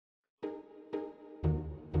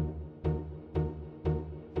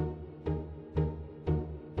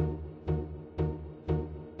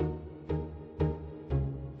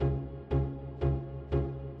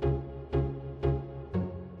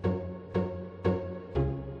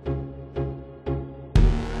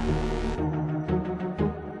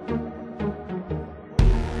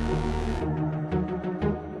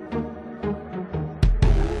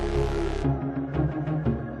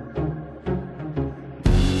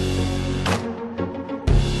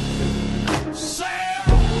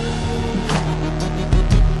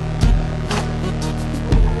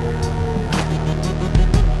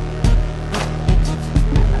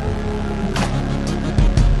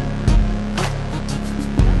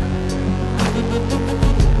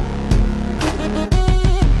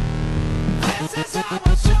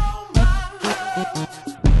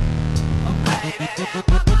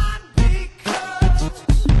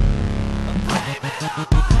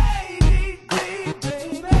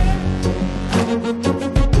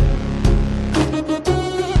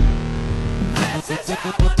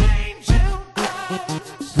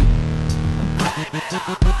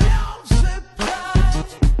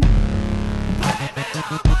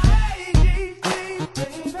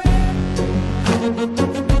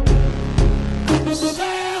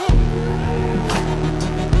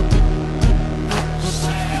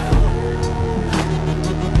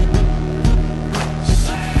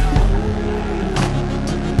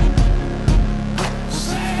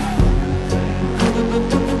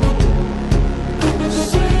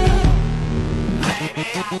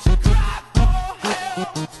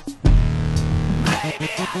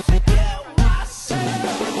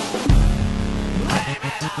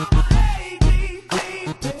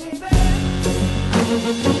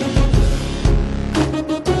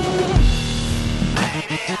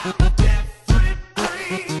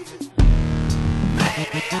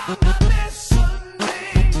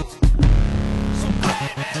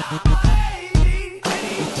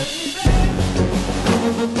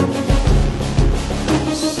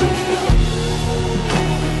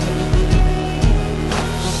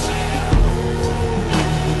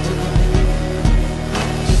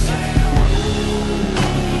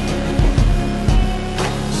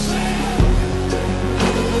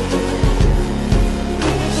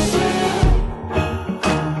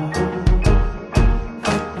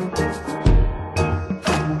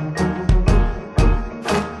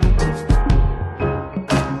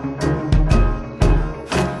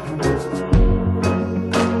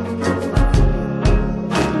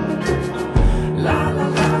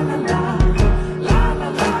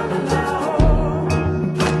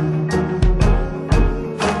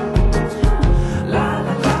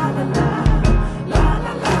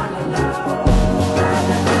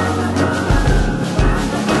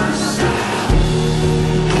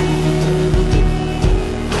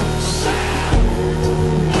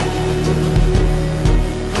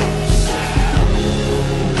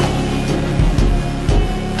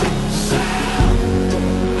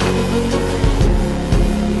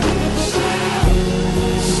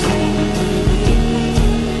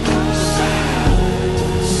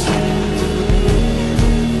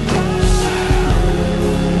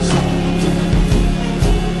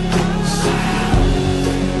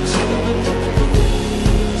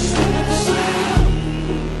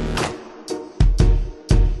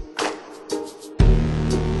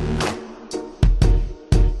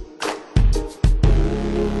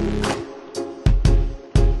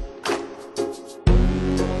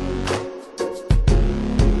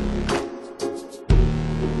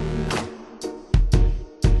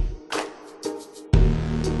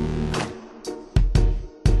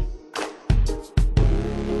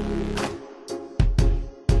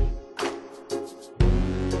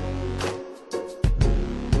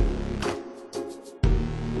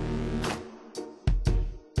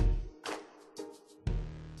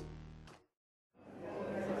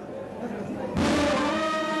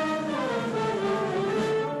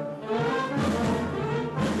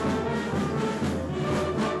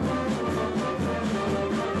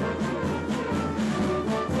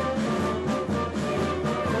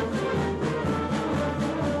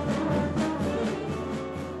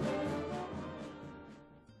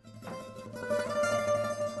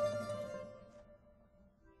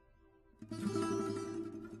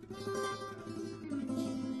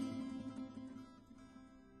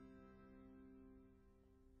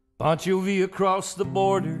Pancho Villa crossed the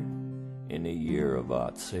border in the year of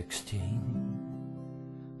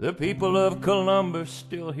 '16. The people of Columbus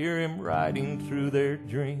still hear him riding through their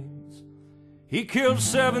dreams. He killed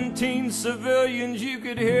 17 civilians, you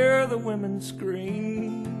could hear the women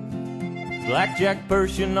scream. Blackjack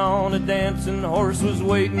Persian on a dancing horse was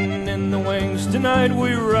waiting in the wings. Tonight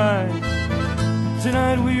we ride,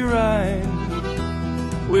 tonight we ride.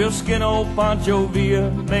 We'll skin old Pancho Villa,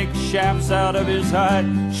 make shafts out of his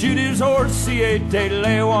hide, shoot his horse, Siete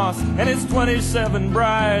Leguas, and his 27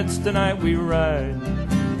 brides. Tonight we ride,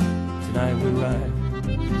 tonight we ride.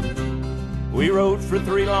 We rode for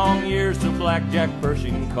 3 long years till Blackjack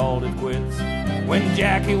Pershing called it quits. When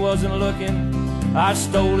Jackie wasn't looking, I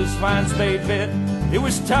stole his fine spade bit. It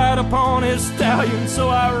was tied upon his stallion, so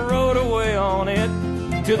I rode away on it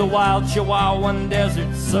to the wild Chihuahuan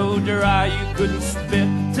desert, so dry you couldn't spit.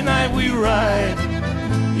 Tonight we ride,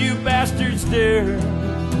 you bastards dare.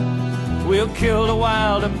 We'll kill the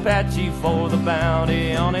wild Apache for the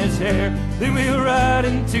bounty on his hair. Then we'll ride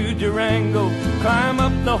into Durango, climb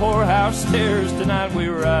up the whorehouse stairs. Tonight we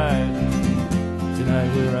ride,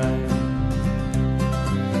 tonight we ride.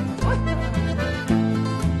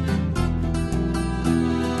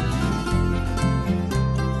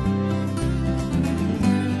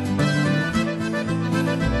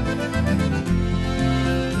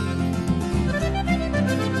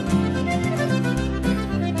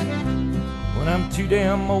 Too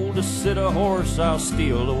damn old to sit a horse, I'll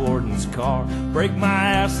steal the warden's car, break my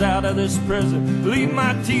ass out of this prison, leave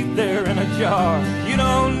my teeth there in a jar. You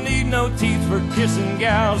don't need no teeth for kissing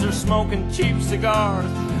gals or smoking cheap cigars.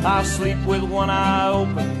 I'll sleep with one eye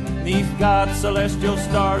open, neath God's celestial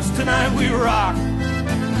stars. Tonight we rock,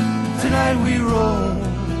 tonight we roll.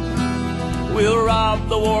 We'll rob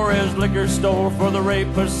the Juarez liquor store for the Ray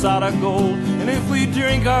Posada gold. And if we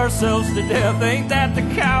drink ourselves to death, ain't that the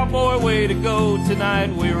cowboy way to go?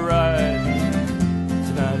 Tonight we ride,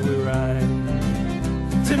 tonight we ride.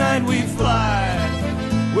 Tonight we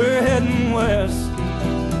fly, we're heading west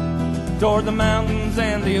toward the mountains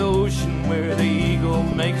and the ocean where the eagle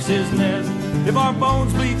makes his nest. If our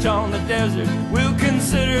bones bleach on the desert, we'll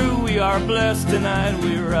consider we are blessed. Tonight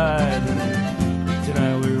we ride.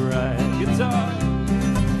 Tonight we ride. Guitar.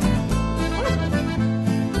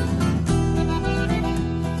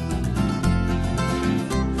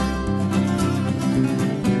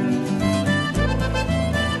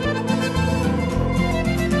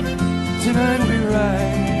 Tonight